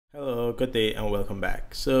So good day and welcome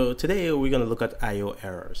back. So today we're going to look at IO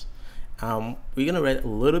errors. We're going to write a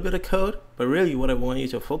little bit of code, but really what I want you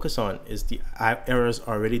to focus on is the errors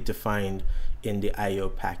already defined in the IO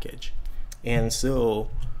package. And so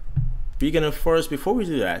we're going to first, before we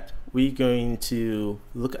do that, we're going to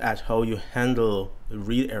look at how you handle the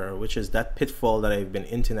read error, which is that pitfall that I've been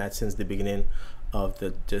hinting at since the beginning of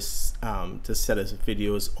this set of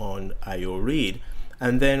videos on IO read.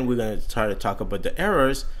 And then we're going to try to talk about the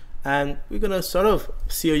errors, and we're going to sort of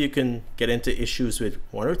see how you can get into issues with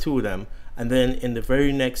one or two of them. And then in the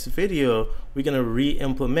very next video, we're going to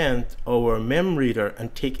re-implement our mem reader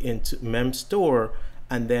and take into MemStore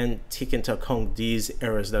and then take into account these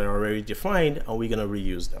errors that are already defined, and we're going to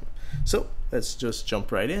reuse them. So let's just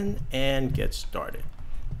jump right in and get started.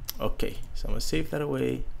 Okay, so I'm going to save that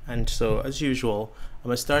away. And so as usual, I'm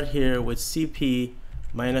going to start here with CP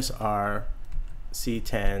 -R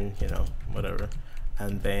C10, you know, whatever,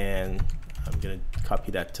 and then I'm gonna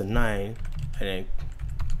copy that to 9 and then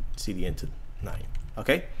CD into 9.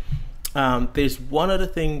 Okay, there's one other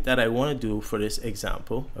thing that I want to do for this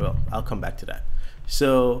example. Well, I'll come back to that.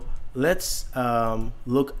 So let's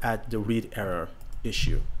look at the read error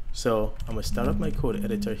issue. So I'm gonna start up my code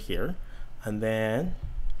editor here, and then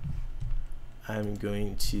I'm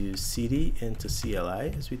going to CD into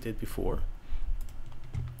CLI as we did before.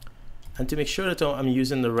 And to make sure that I'm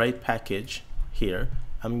using the right package here,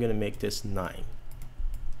 I'm going to make this 9.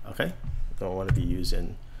 Okay, don't want to be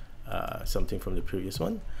using something from the previous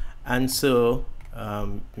one. And so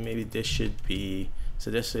maybe this should be,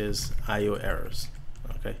 so this is IO errors.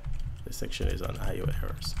 Okay, this section is on IO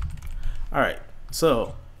errors. All right,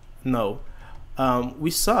 so now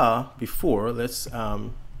we saw before, let's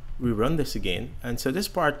rerun this again. And so this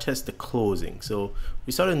part tests the closing. So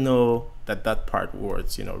we sort of know that that part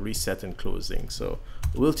works, you know, reset and closing. So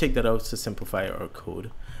we'll take that out to simplify our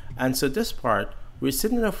code. And so this part, we're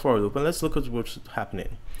sitting in a for loop, and let's look at what's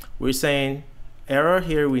happening. We're saying error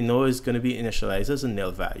here we know is going to be initialized as a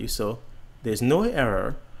nil value. So there's no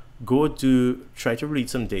error. Go do, try to read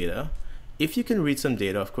some data. If you can read some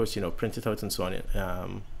data, of course, you know, print it out and so on.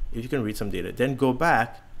 If you can read some data, then go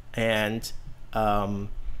back and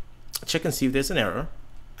check and see if there's an error,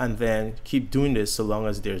 and then keep doing this so long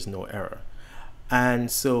as there's no error. And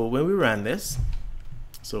so when we run this,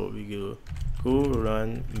 so we go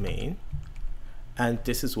run main, and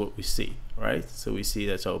this is what we see, right? So we see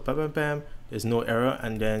that, so bam, bam, bam, there's no error.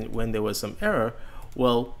 And then when there was some error,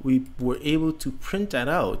 well, we were able to print that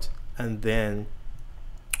out, and then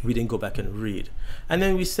we didn't go back and read. And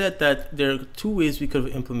then we said that there are two ways we could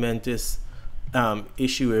implement this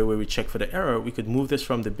issue where we check for the error. We could move this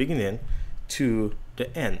from the beginning to the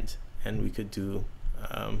end, and we could do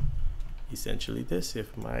essentially this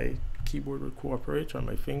if my keyboard would cooperate, or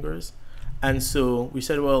my fingers. And so we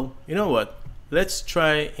said, well, you know what, let's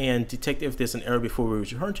try and detect if there's an error before we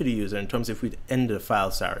return to the user, in terms of if we'd end the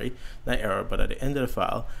file, sorry, not error, but at the end of the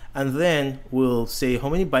file. And then we'll say how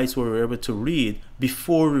many bytes we were able to read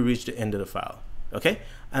before we reach the end of the file. Okay,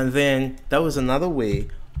 and then that was another way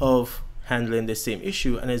of handling the same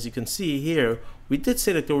issue. And as you can see here, we did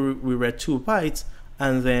say that we read 2 bytes,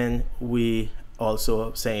 and then we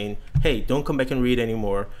also saying, hey, don't come back and read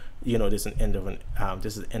anymore. You know, there's an end of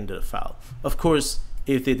this is the end of the file. Of course,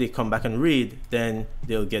 if they come back and read, then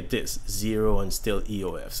they'll get this 0 and still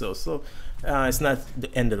EOF. So it's not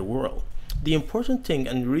the end of the world. The important thing,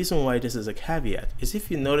 and the reason why this is a caveat, is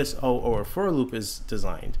if you notice how our for loop is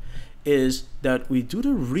designed, is that we do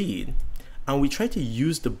the read, and we try to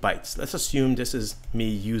use the bytes. Let's assume this is me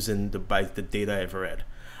using the byte, the data I've read.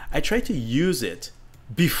 I try to use it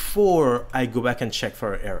before I go back and check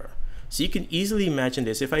for an error. So you can easily imagine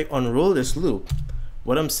this. If I unroll this loop,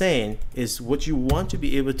 what I'm saying is what you want to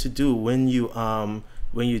be able to do when you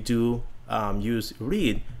do use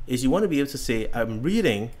read is you want to be able to say, I'm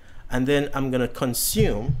reading, and then I'm going to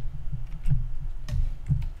consume.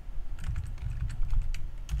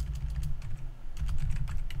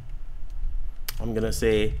 I'm gonna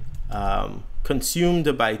say consume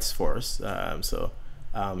the bytes first.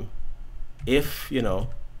 If you know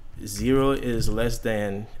 0 is less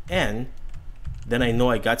than n, then I know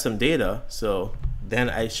I got some data, so then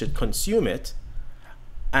I should consume it.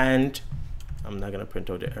 And I'm not gonna print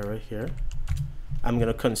out the error here. I'm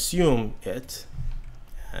gonna consume it,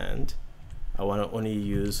 and I want to only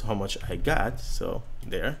use how much I got, so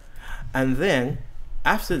there. And then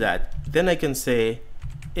after that, then I can say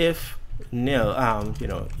if nil, you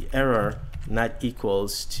know, error not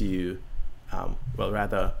equals to, well,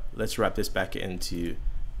 rather, let's wrap this back into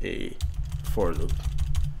a for loop.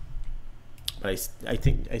 But I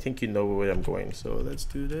think you know where I'm going. So let's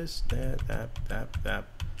do this, that,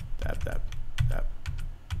 tap, tap, tap,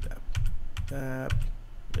 tap, tap.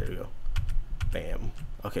 There we go. Bam.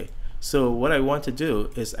 Okay. So what I want to do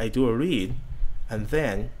is I do a read, and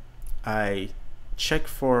then I check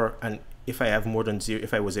for an if I have more than 0,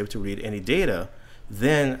 if I was able to read any data,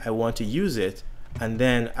 then I want to use it, and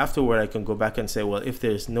then afterward I can go back and say, well, if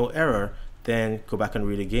there's no error, then go back and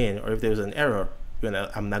read again, or if there's an error,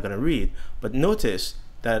 I'm not going to read. But notice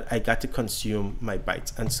that I got to consume my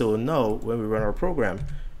bytes, and so now when we run our program,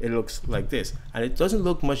 it looks like this, and it doesn't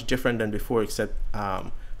look much different than before, except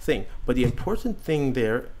thing. But the important thing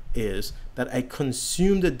there is that I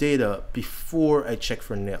consume the data before I check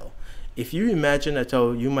for nil. If you imagine at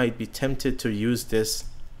all, you might be tempted to use this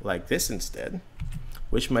like this instead,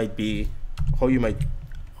 which might be how you might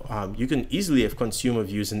you can easily have consumed of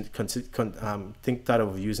using thought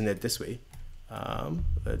of using it this way.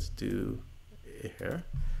 Let's do it here.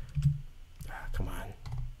 Come on,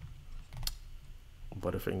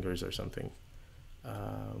 Butterfingers or something.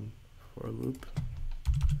 For a loop.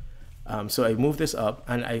 So I move this up,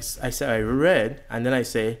 and I say I read, and then I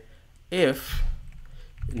say if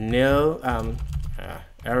nil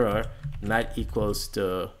error not equals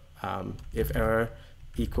to if error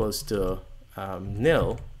equals to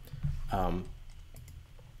nil,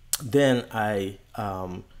 then I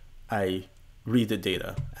read the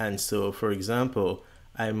data. And so, for example,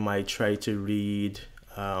 I might try to read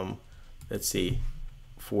let's say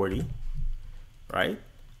 40, right?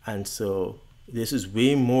 And so this is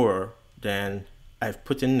way more than I've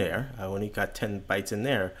put in there. I only got 10 bytes in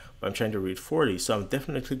there, but I'm trying to read 40. So I'm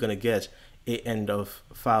definitely going to get a end of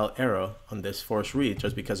file error on this force read,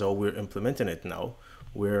 just because we're implementing it now,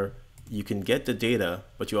 where you can get the data,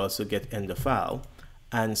 but you also get end of file.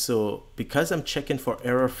 And so because I'm checking for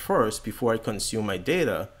error first before I consume my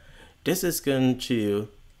data, this is going to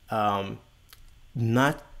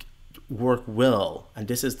not work well. And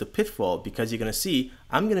this is the pitfall, because you're going to see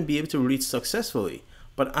I'm going to be able to read successfully,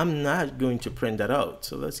 but I'm not going to print that out.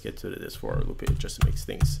 So let's get to this for loop here, just to make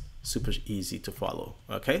things super easy to follow.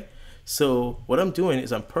 Okay, so what I'm doing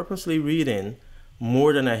is I'm purposely reading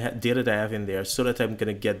more than data that I have in there, so that I'm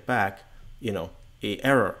going to get back, you know, a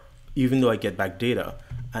error, even though I get back data.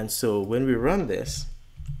 And so when we run this,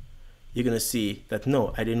 you're going to see that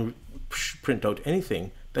no, I didn't print out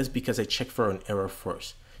anything. That's because I checked for an error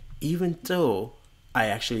first, even though I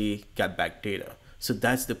actually got back data. So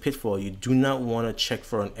that's the pitfall. You do not want to check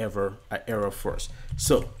for an error first.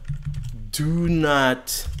 So do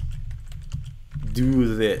not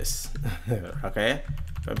do this. Okay?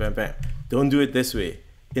 Bam, bam, bam. Don't do it this way.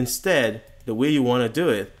 Instead, the way you want to do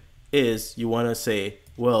it is you want to say,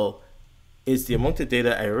 well, is the amount of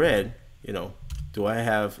data I read, you know,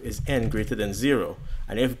 is n greater than 0?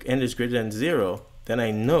 And if n is greater than 0, then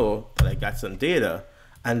I know that I got some data.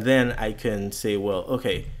 And then I can say, well,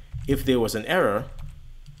 okay, if there was an error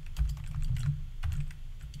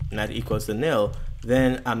not equals to nil,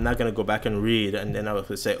 then I'm not going to go back and read, and then I will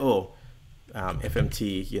say, oh,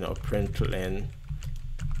 fmt, you know, println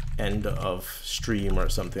end of stream or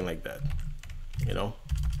something like that, you know.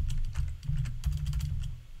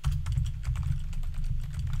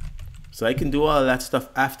 So I can do all that stuff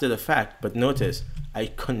after the fact, but notice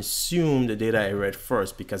I consume the data I read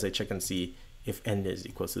first, because I check and see if n is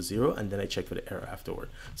equals to 0, and then I check for the error afterward.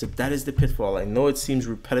 So that is the pitfall. I know it seems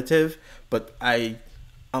repetitive, but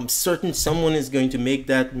I'm certain someone is going to make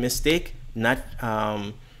that mistake, not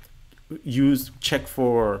check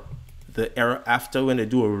for the error after when they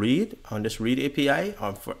do a read on this read API,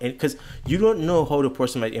 because you don't know how the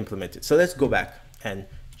person might implement it. So let's go back and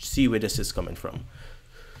see where this is coming from.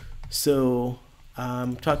 So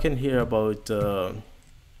I'm talking here about,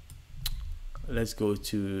 let's go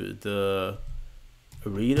to the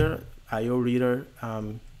reader, IO reader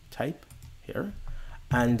type here,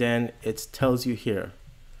 and then it tells you here,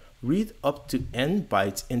 read up to n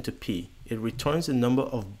bytes into P. It returns the number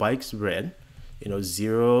of bytes read, you know,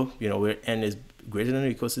 0, you know, where n is greater than or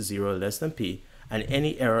equals to 0, less than P, and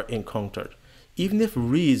any error encountered. Even if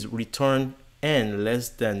reads return n less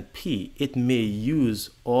than P, it may use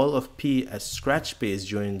all of P as scratch space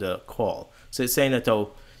during the call. So it's saying that,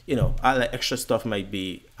 oh, you know, all the extra stuff might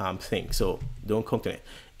be thing, so don't count on it.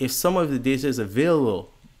 If some of the data is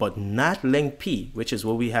available but not length P, which is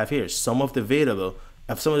what we have here, some of the data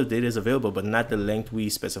is available but not the length we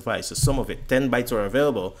specify. So some of it, 10 bytes are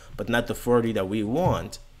available but not the 40 that we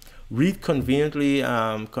want. Read conventionally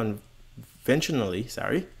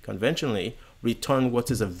return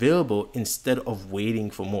what is available instead of waiting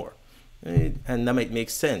for more. And that might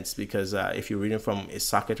make sense, because if you're reading from a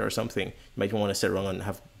socket or something, you might want to sit around and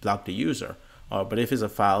have blocked the user. But if it's a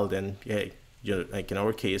file, then hey, you know, like in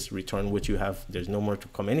our case, return what you have. There's no more to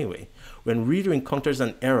come anyway. When reader encounters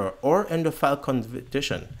an error or end of file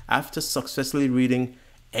condition after successfully reading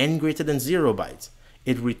n greater than 0 bytes,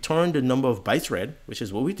 it returned the number of bytes read, which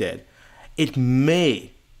is what we did. It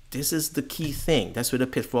may, this is the key thing, that's where the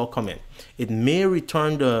pitfall come in. It may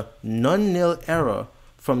return the non-nil error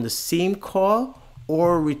from the same call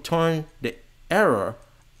or return the error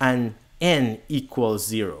and n equals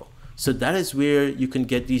 0. So that is where you can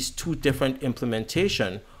get these two different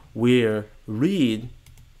implementation where read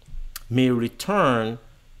may return,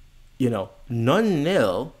 you know,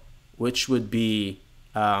 non-nil, which would be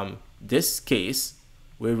this case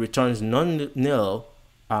where it returns non-nil,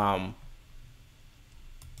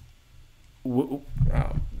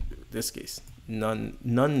 this case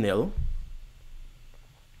non-nil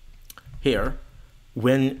here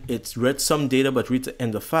when it's read some data but reads the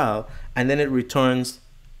end of file, and then it returns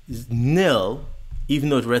nil even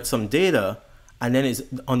though it read some data, and then it's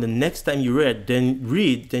on the next time you read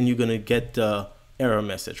then you're gonna get the error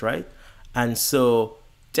message, right? And so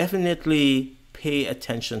definitely pay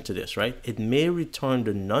attention to this, right? It may return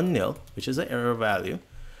the non-nil, which is an error value,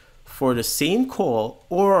 for the same call,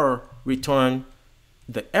 or return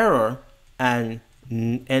the error and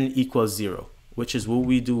n equals 0, which is what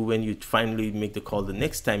we do when you finally make the call the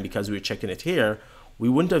next time. Because we're checking it here, we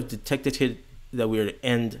wouldn't have detected it that we're at the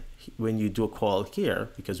end when you do a call here,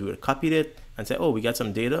 because we would have copied it and said, oh, we got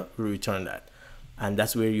some data, we return that, and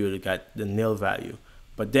that's where you would have got the nil value.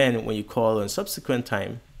 But then when you call on subsequent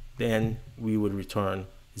time, then we would return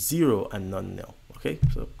 0 and non-nil. Okay,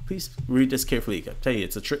 so please read this carefully. I tell you,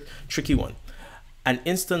 it's a tricky one. An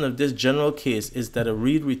instance of this general case is that a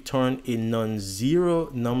read returned a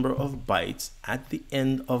non-zero number of bytes at the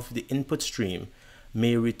end of the input stream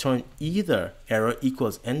may return either error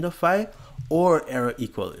equals end of file or error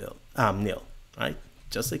equal nil, right?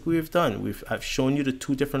 Just like we've done. I've shown you the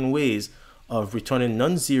two different ways of returning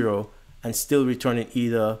non-zero and still returning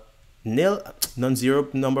either nil, non-zero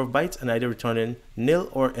number of bytes, and either returning nil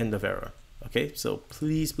or end of error. Okay, so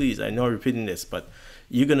please, I know I'm repeating this, but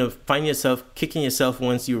you're gonna find yourself kicking yourself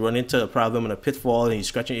once you run into a problem and a pitfall and you're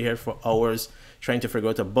scratching your head for hours trying to figure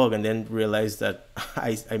out a bug, and then realize that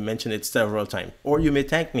I mentioned it several times. Or you may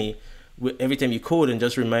thank me every time you code and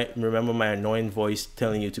just remember my annoying voice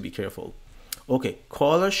telling you to be careful. Okay,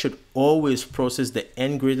 caller should always process the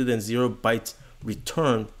n greater than 0 bytes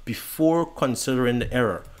return before considering the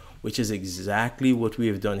error, which is exactly what we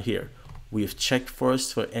have done here. We have checked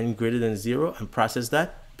first for n greater than 0 and processed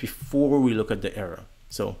that before we look at the error.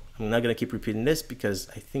 So I'm not going to keep repeating this because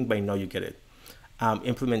I think by now you get it.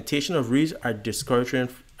 Implementation of reads are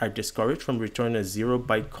discouraged from returning a 0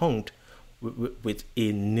 byte count with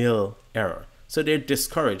a nil error. So they're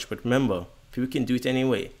discouraged, but remember, people can do it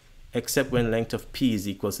anyway, except when length of p is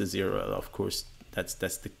equals to 0. Of course, that's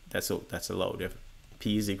allowed. If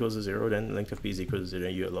p is equals to 0, then length of p is equals to 0,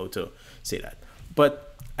 you're allowed to say that.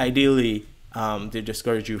 But ideally, they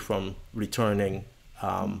discourage you from returning,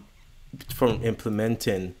 from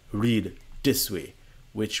implementing read this way,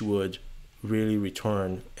 which would really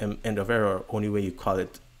return end of error only when you call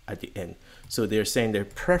it at the end. So they're saying their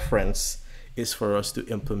preference is for us to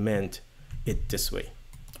implement it this way,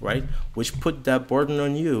 right? Which put that burden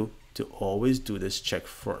on you to always do this check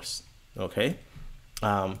first, okay?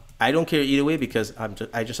 I don't care either way, because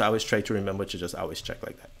I just always try to remember to just always check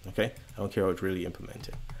like that, okay? I don't care how it's really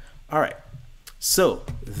implemented. All right, so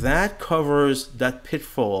that covers that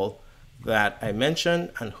pitfall that I mentioned,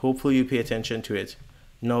 and hopefully you pay attention to it.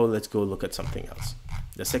 Now let's go look at something else.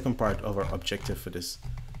 The second part of our objective for this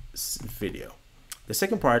video. The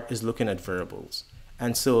second part is looking at variables.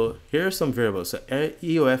 And so here are some variables. So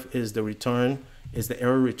EOF is the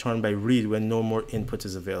error returned by read when no more input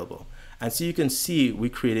is available. And so you can see we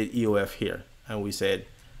created EOF here, and we said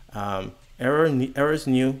errors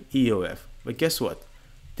new EOF. But guess what?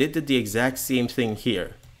 They did the exact same thing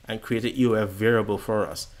here and created EOF variable for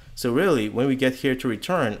us. So really, when we get here to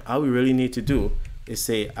return, all we really need to do is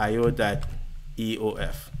say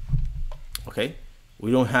io.eof. Okay,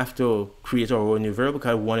 we don't have to create our own new variable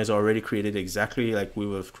because one is already created exactly like we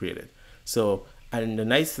would have created. So, and the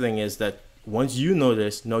nice thing is that once you know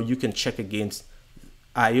this, now you can check against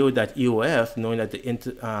io.eof, knowing that the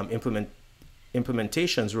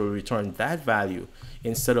implementations will return that value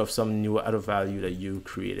instead of some new other value that you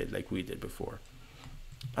created like we did before.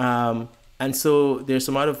 And so there's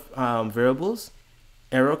some other variables.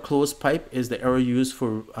 Error closed pipe is the error used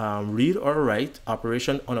for read or write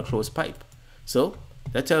operation on a closed pipe. So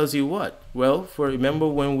that tells you what? Well, remember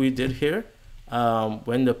when we did here,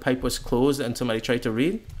 when the pipe was closed and somebody tried to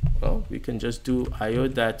read, well, we can just do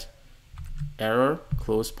io.error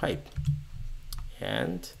closed pipe.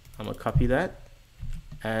 and I'm gonna copy that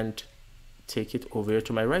and take it over here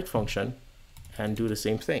to my write function and do the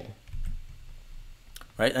same thing.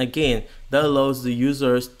 Right, again, that allows the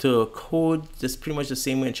users to code just pretty much the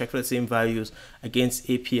same way and check for the same values against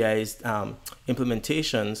APIs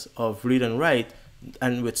implementations of read and write,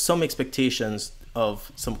 and with some expectations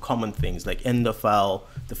of some common things like end the file,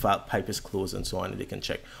 the file pipe is closed, and so on, and they can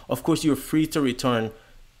check. Of course, you're free to return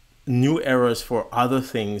new errors for other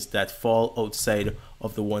things that fall outside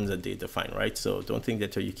of the ones that they define, right? So don't think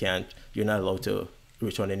that you're not allowed to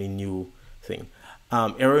return any new thing.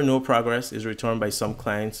 Error no progress is returned by some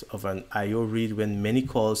clients of an IO read when many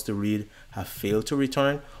calls to read have failed to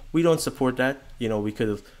return. We don't support that. You know, we could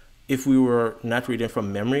have, if we were not reading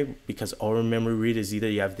from memory, because our memory read is either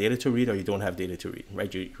you have data to read or you don't have data to read,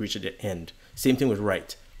 right? You reach at the end. Same thing with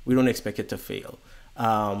write. We don't expect it to fail.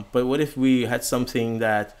 But what if we had something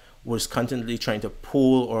that was constantly trying to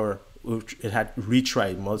pull, or it had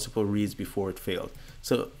retried multiple reads before it failed?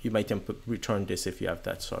 So you might return this if you have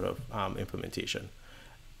that sort of implementation.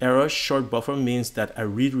 Error short buffer means that a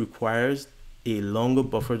read requires a longer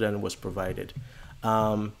buffer than was provided.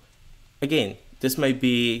 Again, this might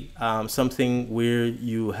be something where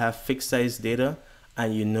you have fixed size data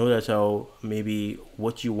and you know that maybe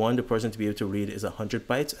what you want the person to be able to read is 100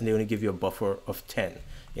 bytes and they only give you a buffer of 10.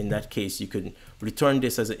 In that case, you could return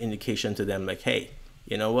this as an indication to them like, hey,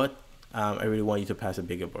 you know what? I really want you to pass a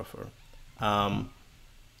bigger buffer.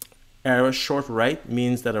 Error short write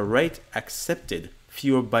means that a write accepted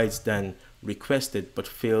fewer bytes than requested but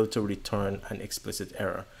failed to return an explicit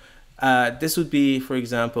error. This would be, for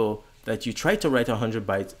example, that you tried to write 100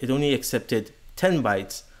 bytes, it only accepted 10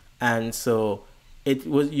 bytes, and so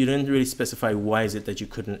you didn't really specify why is it that you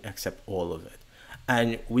couldn't accept all of it.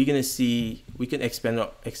 And we can expand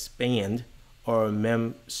our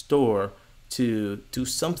MemStore to do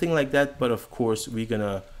something like that, but of course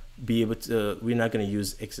we're not gonna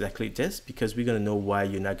use exactly this, because we're gonna know why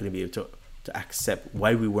you're not gonna be able to accept,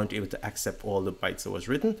 why we weren't able to accept all the bytes that was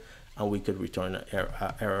written, and we could return an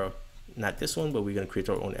error, not this one, but we're going to create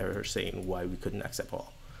our own error saying why we couldn't accept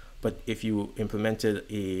all. But if you implemented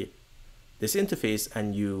this interface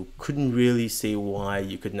and you couldn't really say why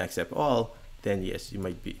you couldn't accept all, then yes, it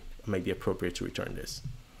might be appropriate to return this.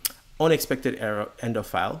 Unexpected error, end of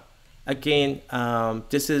file. Again,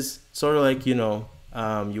 this is sort of like, you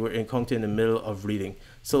were encountered in the middle of reading.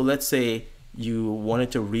 So let's say you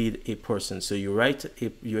wanted to read a person. So you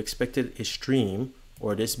expected a stream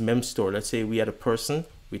or this MemStore. Let's say we had a person,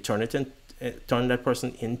 we turn that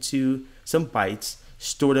person into some bytes,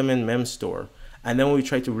 store them in MemStore. And then when we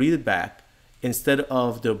try to read it back, instead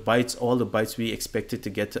of the bytes, all the bytes we expected to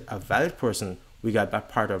get to a valid person, we got back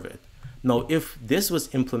part of it. Now, if this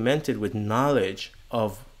was implemented with knowledge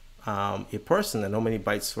of a person and how many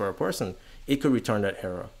bytes for a person, it could return that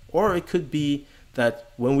error. Or it could be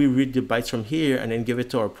that when we read the bytes from here and then give it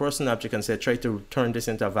to our person object and say, try to turn this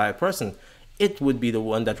into a valid person, it would be the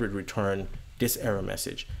one that would return this error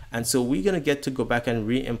message. And so we're going to get to go back and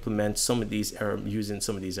re-implement some of these using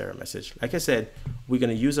some of these error messages. Like I said, we're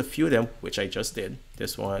going to use a few of them, which I just did,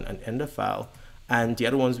 this one and end of file. And the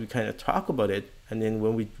other ones, we kind of talk about it. And then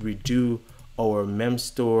when we redo our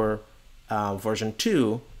MemStore version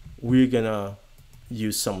 2, we're going to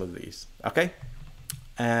use some of these. Okay.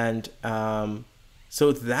 And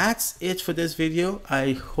so that's it for this video.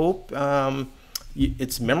 I hope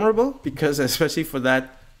it's memorable, because especially for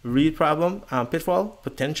that read problem,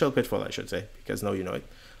 potential pitfall, I should say, because now you know it.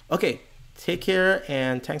 Okay, take care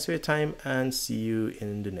and thanks for your time, and see you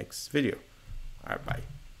in the next video. All right, bye.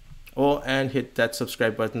 Oh, and hit that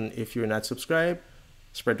subscribe button if you're not subscribed.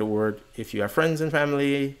 Spread the word if you have friends and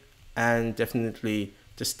family, and definitely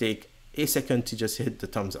just take a second to just hit the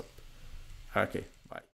thumbs up. Okay.